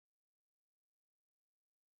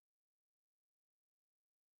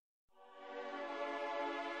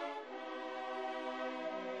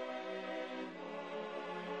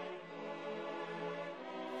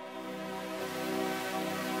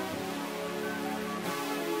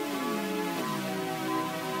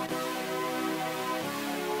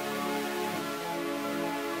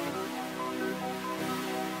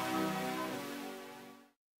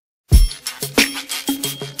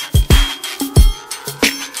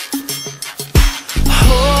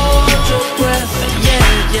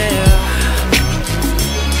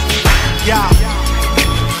Yeah.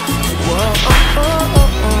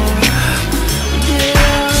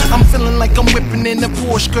 I'm feeling like I'm whipping in a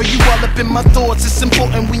Porsche. Girl, you all up in my thoughts. It's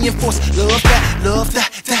important we enforce love that, love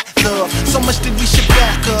love. So much that we should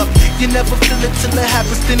back up. You never feel it till it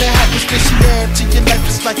happens, then it happens. Then she add to your life,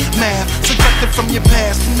 it's like math. Subtracted from your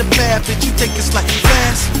past, and the path that you take is like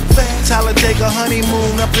fast. Talladega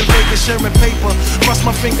honeymoon up in Vegas, sharing paper. Cross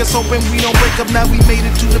my fingers, hoping we don't break up. Now we made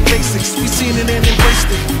it to the basics. We seen it and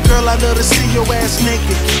embraced it. Girl, I love to see your ass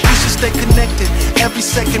naked. We should stay connected. Every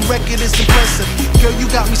second record is impressive. Girl, you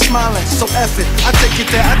got me smiling, so F it. I take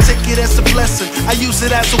it there, I take it as a blessing. I use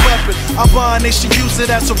it as a weapon. Our bond, they should use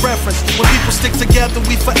it as a reference. When people stick together,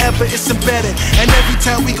 we forever, it's embedded. And every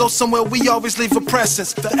time we go somewhere, we always leave a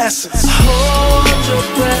presence, the essence. Hold your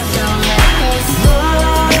breath, don't let it run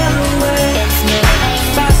away.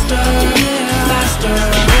 Faster, faster,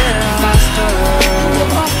 faster.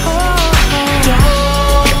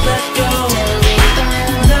 Don't let go.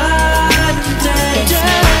 Night and day.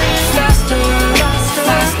 Faster,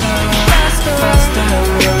 faster, faster.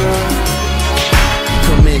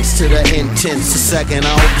 Commence to the intense. A second, I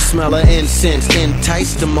hope you smell of incense.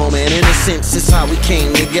 Entice the moment, innocence is how we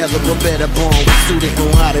came together. We're better born. We student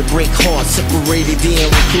know how to break hearts. Separated, then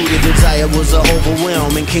recruited. Desire was an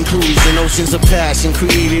overwhelming conclusion. Oceans of passion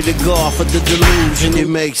created a gulf of the delusion. It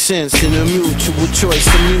makes sense in a mutual choice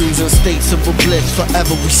to muse in states of a bliss.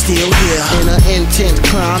 Forever we still here. In an intense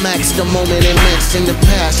climax, the moment immense. And the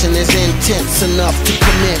passion is intense enough to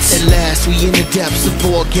commence. At last, we in the depths of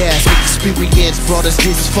orgasmic experience. Brought us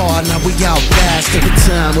this far, now we outlast. Every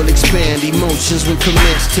time will expand emotions when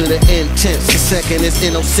commenced to the intense. The second is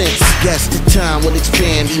innocence. Guess the time will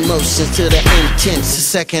expand emotions to the intense. The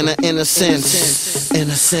second of innocence.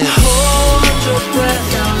 Innocence. Hold your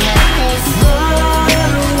breath, don't let it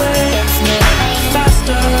run away.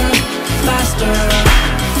 Faster, faster,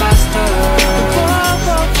 faster.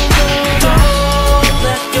 Don't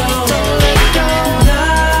let go.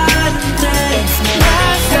 Night and day.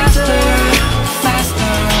 Faster,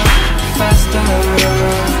 faster, faster.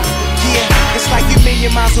 Yeah, it's like you're a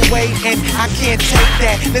million miles away and I can't take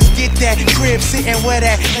that. Let's get that crib sitting where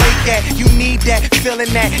that lake at. You need that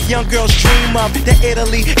feeling that young girls dream of. That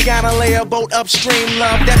Italy, gotta lay a boat upstream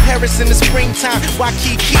love. That Paris in the springtime,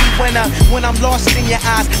 Waikiki when I'm lost in your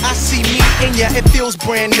eyes, I see me in ya. It feels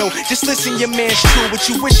brand new. Just listen, your man's true. What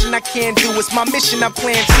you wishing I can do, it's my mission I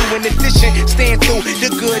plan to. In addition, stand through the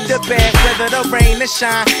good, the bad, whether the rain or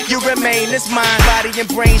shine. You remain as mine, body and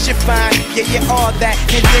brains you find. Yeah, you're all that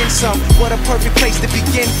and then some. What a perfect place to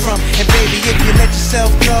begin from. And baby, if you let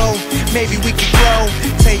yourself go, maybe we could grow.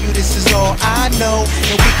 Tell you this is all I know,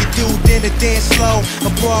 and we could do dinner dance slow, a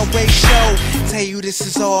Broadway show. Tell you this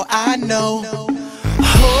is all I know.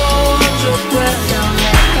 Hold your breath, don't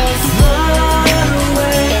let it run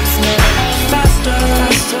away. Faster,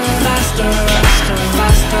 faster, faster,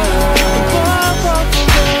 faster.